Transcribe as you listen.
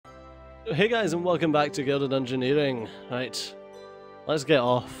Hey guys, and welcome back to Guild of Dungeoneering. Right, let's get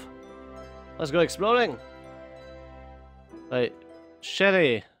off. Let's go exploring. Right,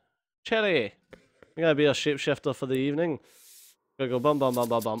 Cherry, you're gonna be a shapeshifter for the evening. Gonna go bump, bump, bump,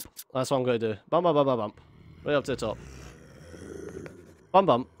 bump, bump. That's what I'm gonna do. Bump, bump, bump, bump, bump. Right up to the top. Bump,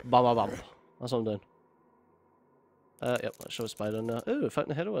 bump, bump, bump, bump. That's what I'm doing. Yep, let's show a spider in there. Ooh,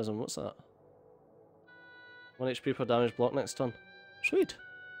 Fountain of Heroism, what's that? 1 HP per damage block next turn. Sweet.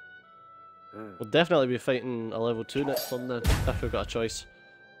 We'll definitely be fighting a level 2 next turn then, if we've got a choice.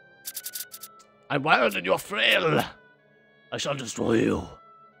 I'm wild and you're frail! I shall destroy you!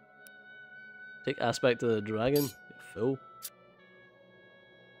 Take aspect of the dragon, you fool.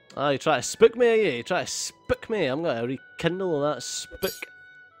 Ah, you try to spook me, are you? You try to spook me, I'm gonna rekindle that spook.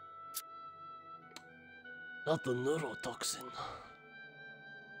 Not the neurotoxin.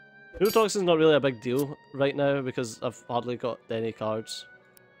 Neurotoxin's not really a big deal right now because I've hardly got any cards.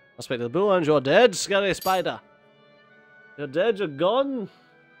 Aspect of the bull and you're dead, scary spider. You're dead, you're gone.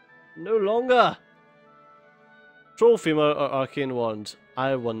 No longer. Troll femur or arcane wand?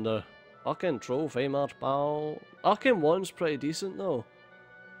 I wonder. Arcane troll femur, pal. Arcane wand's pretty decent though.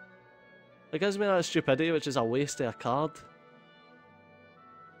 It gives me that stupidity, which is a waste of a card.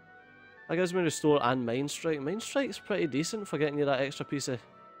 That gives me restore and mind strike. Mind strike's pretty decent for getting you that extra piece of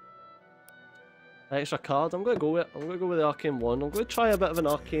extra card. I'm gonna go with it. I'm gonna go with the arcane wand. I'm gonna try a bit of an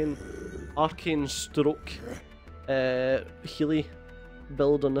arcane stroke Healy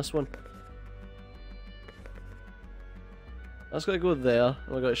build on this one. That's gonna go there.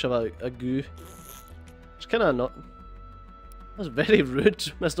 I'm gonna shove a goo. It's kinda not. That's very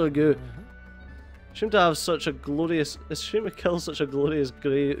rude, Mr. Goo. Shame to have such a glorious. It's a shame to kill such a glorious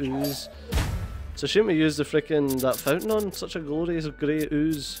grey ooze. It's a shame to use the frickin' that fountain on such a glorious grey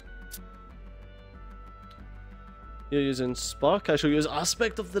ooze. You're using Spark, I shall use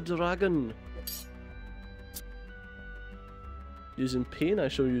Aspect of the Dragon. Using Pain, I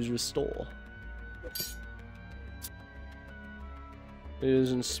shall use Restore.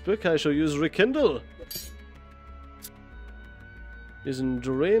 Using Spook, I shall use Rekindle. Using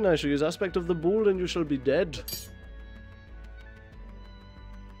Drain, I shall use Aspect of the Bull and you shall be dead.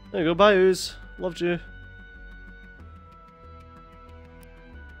 There you go, bye ooze. Loved you.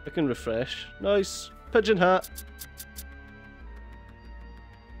 I can refresh. Nice. Pigeon hat.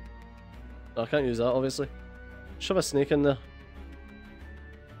 Oh, I can't use that, obviously. Shove a snake in there.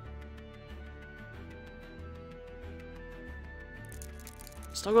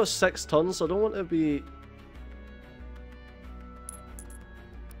 Still got 6 tons, so I don't want to be...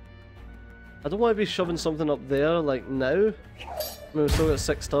 I don't want to be shoving something up there, like, now. I mean, we've still got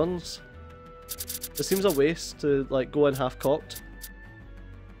 6 tons. It seems a waste to, like, go in half-cocked.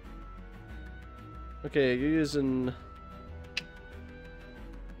 Okay, you're using...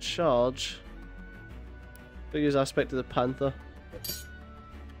 Charge. I use Aspect of the Panther.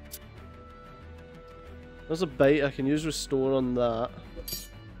 There's a bite, I can use Restore on that.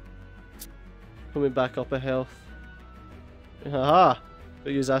 Coming back up a health. Haha! I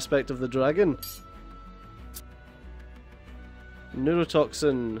use Aspect of the Dragon.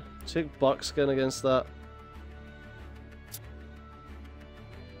 Neurotoxin. Take Buckskin against that.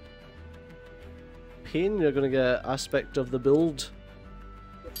 Pain, you're gonna get Aspect of the Build.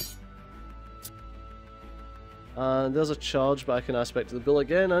 And there's a charge, but I can Aspect of the Bull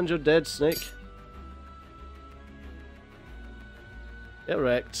again, and you're dead, Snake. Get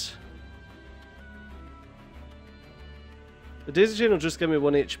wrecked. The Daisy Chain will just give me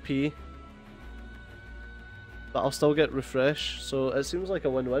 1 HP. But I'll still get refresh, so it seems like a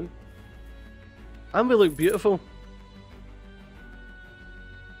win-win. And we look beautiful.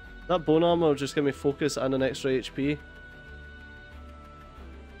 That bone armor will just give me focus and an extra HP.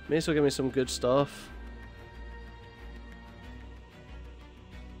 Mace will give me some good stuff.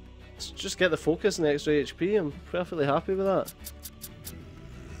 Let's just get the focus and the extra HP, I'm perfectly happy with that.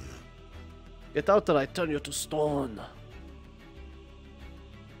 Get out or I turn you to stone.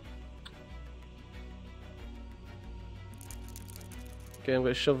 Okay, I'm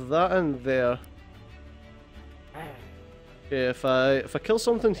going to shove that in there. Okay, if I kill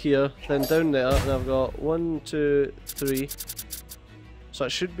something here, then down there, and I've got 1, 2, 3. So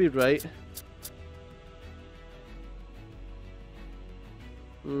it should be right.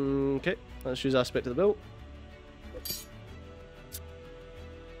 Okay, let's use Aspect of the Build.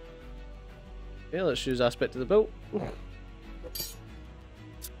 Okay, let's use Aspect of the Build.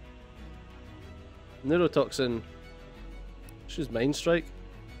 Neurotoxin. Let's use Mind Strike.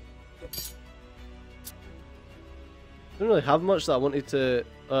 Didn't really have much that I wanted to,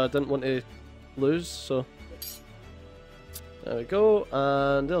 didn't want to lose, so There we go,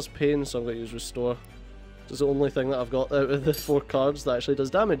 and there's pain, so I'm going to use restore. It's the only thing that I've got out of the 4 cards that actually does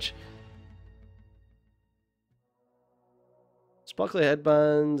damage. Sparkly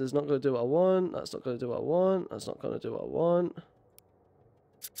headband is not going to do what I want. That's not going to do what I want. That's not going to do what I want.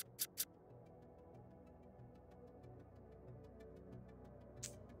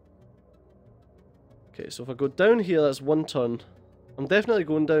 Okay, so if I go down here, that's 1 turn. I'm definitely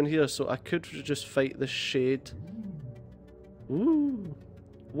going down here, so I could just fight the shade. Ooh.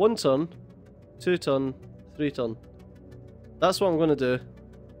 1 turn, 2 turn, 3 turn. That's what I'm going to do.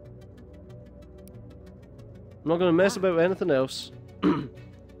 I'm not going to mess about with anything else.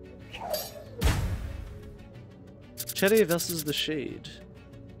 Cherry versus the shade.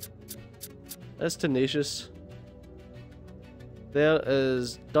 That's tenacious. There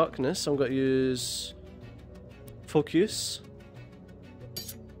is darkness. I'm going to use focus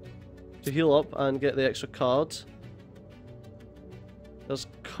to heal up and get the extra card. There's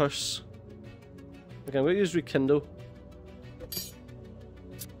curse. Okay, I'm going to use rekindle.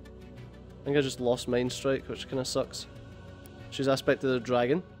 I think I just lost mind strike, which kind of sucks. She's aspect of the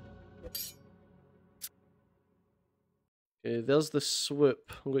dragon. Okay, there's the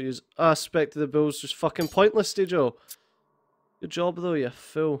swoop. I'm going to use aspect of the bull's just fucking pointless, Stajo. Good job though, you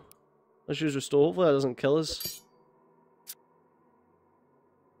fool. Let's use restore. Hopefully that doesn't kill us.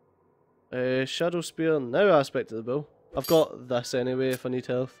 Shadow spear. Now aspect of the bull. I've got this anyway if I need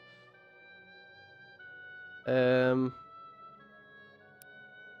health. I've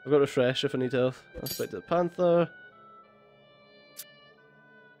got refresh if I need health. Aspect of the panther.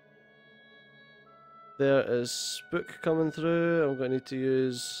 There is spook coming through. I'm going to need to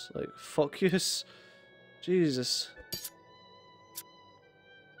use like focus. Jesus.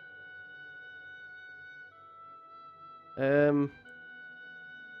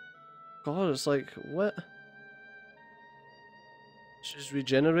 God, it's like what? Just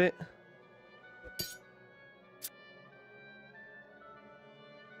regenerate.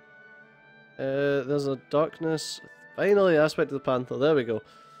 There's a darkness. Finally, aspect of the panther. There we go.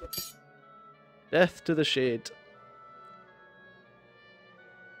 Death to the shade.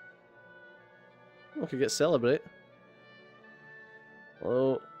 I could get celebrate.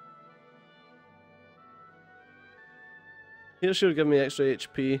 Oh. Here should give me extra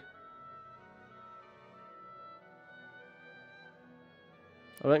HP.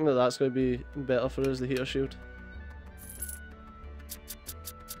 I reckon that that's going to be better for us, the heater shield.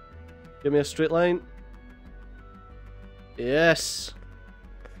 Give me a straight line. Yes.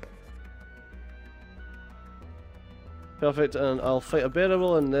 Perfect, and I'll fight a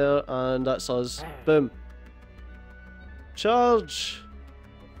barrel in there, and that's us. Boom. Charge!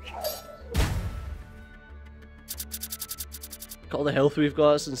 Got all the health we've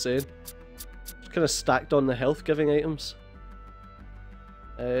got, that's insane. Just kind of stacked on the health giving items.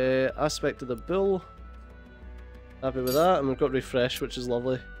 Aspect of the bull. Happy with that, and we've got refresh, which is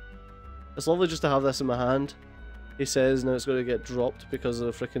lovely. It's lovely just to have this in my hand. He says now it's going to get dropped because of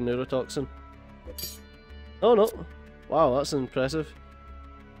the freaking neurotoxin. Oh no. Wow, that's impressive.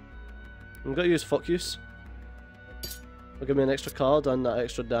 I'm going to use focus. It'll give me an extra card and that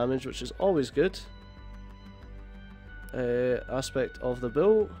extra damage, which is always good. Aspect of the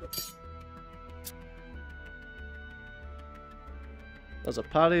bull. There's a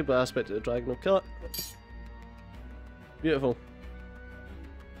parry, but aspect of the dragon will kill it. Beautiful.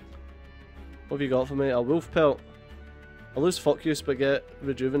 What have you got for me? A wolf pelt. I'll lose focus but get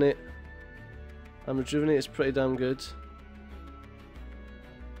rejuvenate. And rejuvenate is pretty damn good.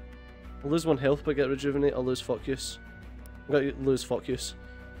 I'll lose 1 health but get rejuvenate, I'll lose focus. I'm going to lose focus.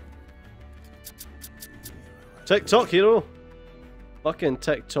 TikTok hero! Fucking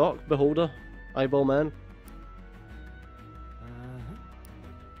TikTok beholder. Eyeball man.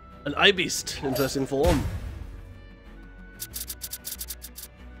 An eye beast! Interesting form.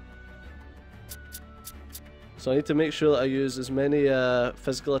 So I need to make sure that I use as many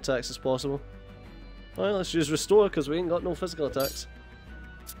physical attacks as possible. Alright, let's use restore because we ain't got no physical attacks.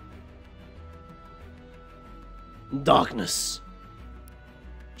 Darkness.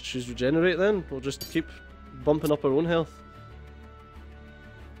 Just use regenerate then. We'll just keep bumping up our own health.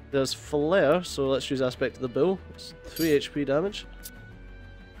 There's flare, so let's use aspect of the bull. It's 3 HP damage.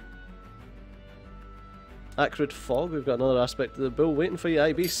 Acrid fog. We've got another aspect of the bull waiting for you,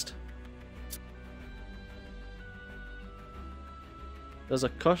 eye beast. There's a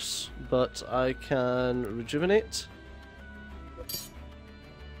curse, but I can rejuvenate.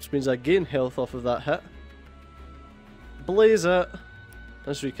 Which means I gain health off of that hit. Blaze it!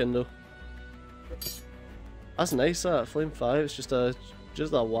 Let's rekindle. That's nice, that flame 5. It's just a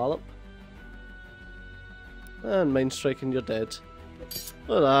wallop. And mind striking, you're dead.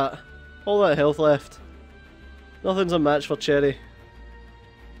 Look at that. All that health left. Nothing's a match for Cherry.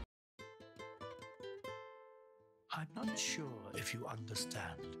 I'm not sure if you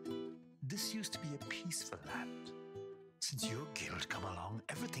understand. This used to be a peaceful land. Since your guild come along,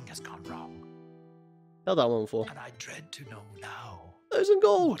 everything has gone wrong. Held that one for. And I dread to know now 1,000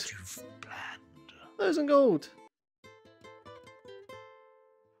 gold! what you've planned. 1,000 gold!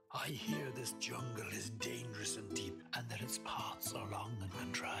 I hear this jungle is dangerous and deep, and that its paths are long and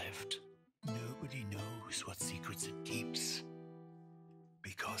contrived. Nobody knows what secrets it keeps,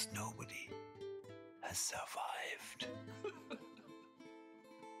 because nobody has survived.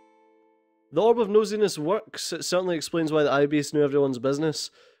 The Orb of Nosiness works. It certainly explains why the IBS knew everyone's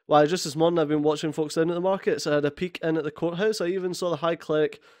business. Why, just this morning I've been watching folks down at the markets. I had a peek in at the courthouse. I even saw the High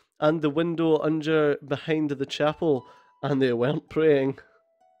Cleric and the window under behind the chapel, and they weren't praying.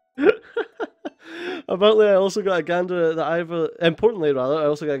 Apparently I also got a gander at the Importantly, I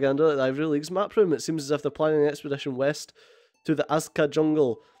also got a gander at the Ivory League's map room. It seems as if they're planning an expedition west to the Azka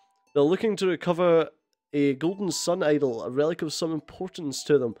jungle. They're looking to recover a golden sun idol, a relic of some importance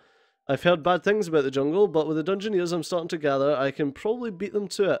to them. I've heard bad things about the jungle, but with the dungeoneers I'm starting to gather, I can probably beat them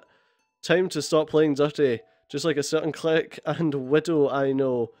to it. Time to stop playing dirty, just like a certain cleric and widow I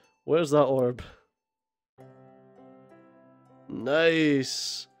know. Where's that orb?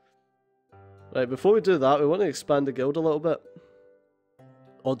 Nice! Right, before we do that, we want to expand the guild a little bit.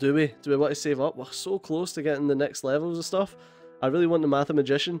 Or do we? Do we want to save up? We're so close to getting the next levels of stuff. I really want the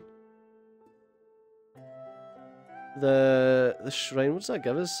Mathemagician. The shrine, what does that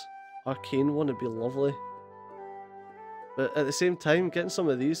give us? Arcane one would be lovely. But at the same time, getting some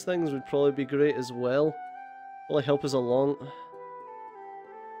of these things would probably be great as well. Probably help us along.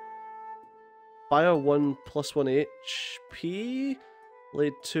 Fire 1 plus 1 HP.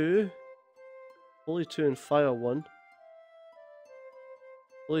 Blade 2. Holy 2 and Fire 1.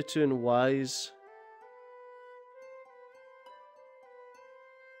 Holy 2 and Wise.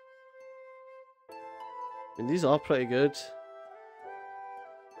 I mean, these are pretty good.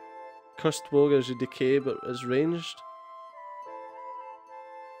 Cursed Woe gives you decay but is ranged.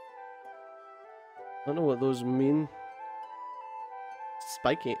 I don't know what those mean.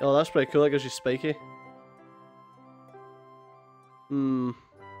 Spiky. Oh, that's pretty cool. That gives you spiky. I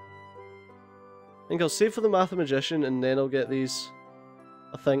think I'll save for the Mathemagician and then I'll get these.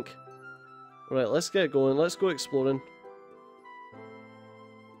 I think. Right, let's get going. Let's go exploring.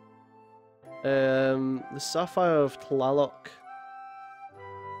 The Sapphire of Tlaloc.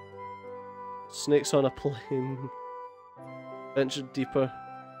 Snakes on a plane. Venture deeper.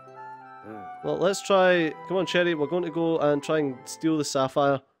 Well, let's try. Come on, Cherry. We're going to go and try and steal the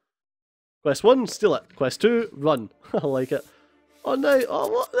Sapphire. Quest 1, steal it. Quest 2, run. I like it. Oh no! Oh,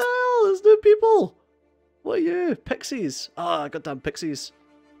 what the hell? There's new people! What are you? Pixies! Ah, goddamn pixies.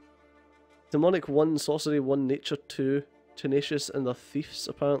 Demonic 1, Sorcery 1, Nature 2, Tenacious, and they're thieves,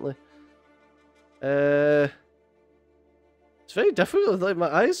 apparently. It's very difficult. Like,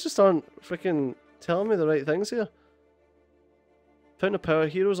 my eyes just aren't freaking telling me the right things here. Fountain of Power.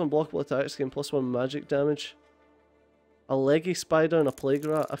 Heroes unblockable attacks gain +1 magic damage. A leggy spider and a plague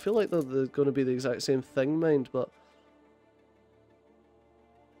rat. I feel like they're going to be the exact same thing, mind, but...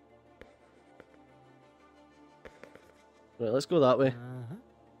 Right, let's go that way.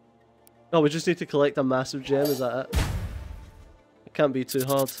 Oh, we just need to collect a massive gem, is that it? It can't be too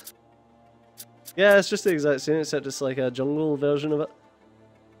hard. Yeah, it's just the exact same, except it's like a jungle version of it.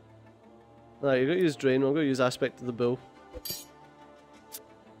 Alright, you're going to use Drain, I'm going to use Aspect of the Bull.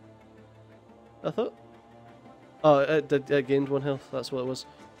 I thought... Oh, it gained 1 health, that's what it was.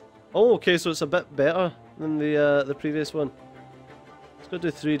 Oh, okay, so it's a bit better than the previous one. It's going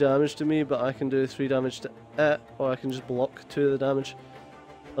to do 3 damage to me, but I can do 3 damage to it, or I can just block 2 of the damage.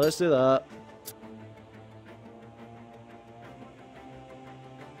 Let's do that.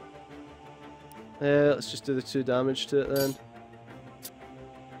 Let's just do the 2 damage to it then.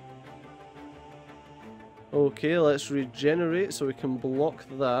 Okay, let's regenerate so we can block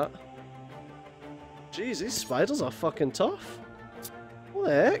that. Jeez, these spiders are fucking tough. What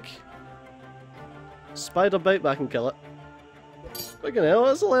the heck? Spider bite back and kill it. Fucking hell,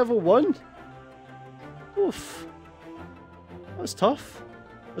 that's a level 1. Oof. That's tough.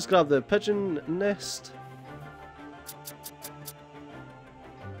 Let's grab the pigeon nest.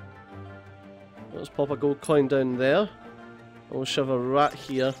 Let's pop a gold coin down there. And we'll shove a rat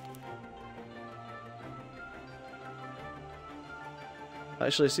here.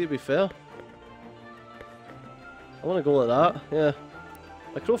 Actually, see, to be fair, I want to go like that, yeah.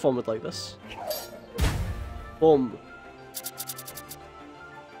 My crow farm would like this. Boom.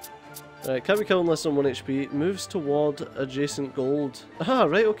 Right, can't be killed unless on 1 HP. Moves toward adjacent gold. Ah,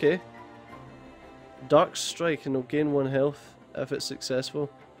 right, okay. Dark Strike and it'll gain 1 health if it's successful.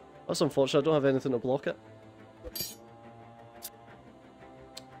 That's unfortunate, I don't have anything to block it.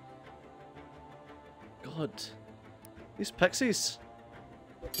 God. These pixies.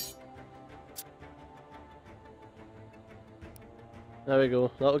 There we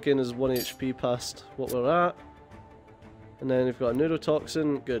go. That'll gain us 1 HP past what we're at. And then we've got a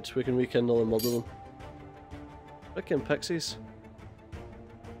neurotoxin. Good, we can rekindle and murder them. Frickin' pixies.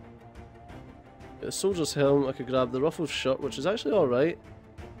 Get the soldier's helm, I could grab the ruffled shirt, which is actually alright.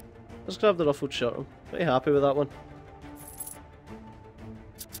 Let's grab the ruffled shirt. I'm pretty happy with that one.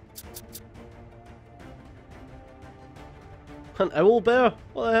 An owl bear?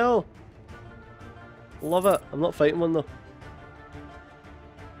 What the hell? Love it. I'm not fighting one though.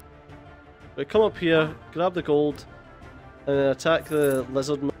 Right, come up here, grab the gold, and then attack the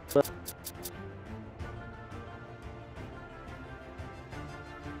lizard man.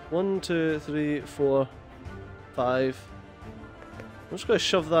 1, 2, 3, 4, 5. I'm just going to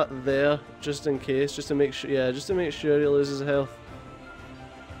shove that there, just in case, just to make sure. Yeah, just to make sure he loses health.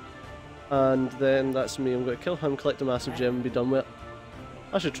 And then that's me. I'm going to kill him, collect a massive gem, and be done with it.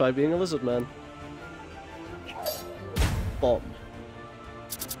 I should try being a lizard man. Bomb.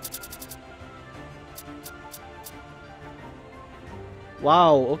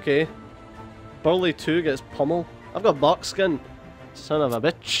 Wow, okay. Burley 2 gets pummel. I've got bark skin. Son of a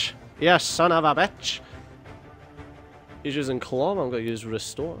bitch. Yes, son of a bitch. He's using claw, I'm going to use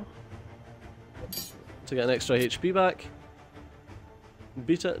restore. To get an extra HP back.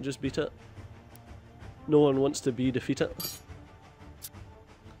 Beat it, just beat it. No one wants to be defeated.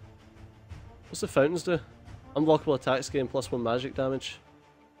 What's the fountains do? Unblockable attacks gain +1 magic damage.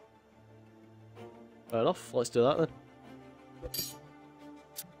 Fair enough, let's do that then.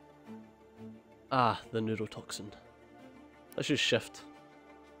 Ah, the neurotoxin. Let's use shift.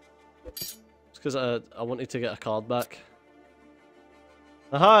 It's because I wanted to get a card back.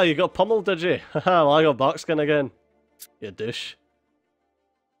 Aha, you got pummeled, did you? Haha, well I got barkskin again. You douche.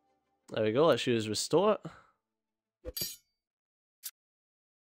 There we go, let's use restore it.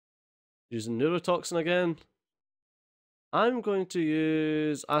 Using neurotoxin again. I'm going to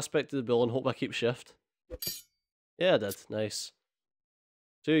use aspect of the bull and hope I keep shift. Yeah, I did. Nice.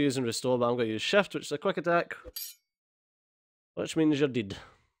 So you're using restore, but I'm going to use shift, which is a quick attack. Which means you're dead.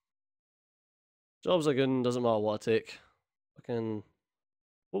 Jobs are good, doesn't matter what I take.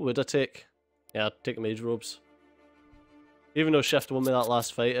 What would I take? Yeah, I'd take mage robes. Even though shift won me that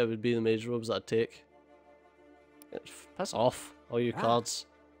last fight, it would be the mage robes that I'd take. Piss off, all you cards.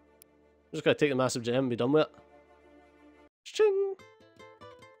 I'm just going to take the massive gem and be done with it. Ching!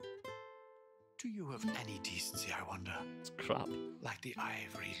 Do you have any decency, I wonder? It's crap. Like the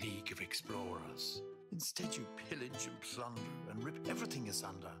Ivory League of Explorers. Instead you pillage and plunder and rip everything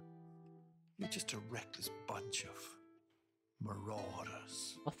asunder. You're just a reckless bunch of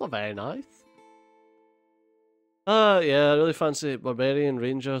marauders. That's not very nice. Yeah, I really fancy Barbarian,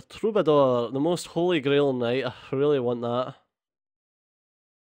 Ranger, Troubadour, the most holy grail knight. I really want that.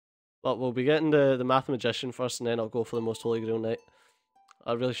 But we'll be getting the Mathematician first and then I'll go for the most holy grail knight.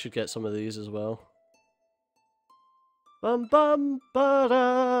 I really should get some of these as well. Bum bum ba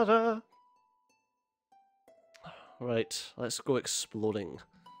da da. Right, let's go exploring.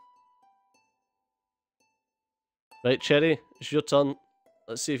 Right, Cherry, it's your turn.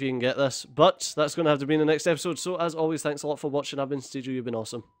 Let's see if you can get this. But that's going to have to be in the next episode. So as always, thanks a lot for watching. I've been Steejo, you've been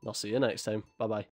awesome. I'll see you next time. Bye bye.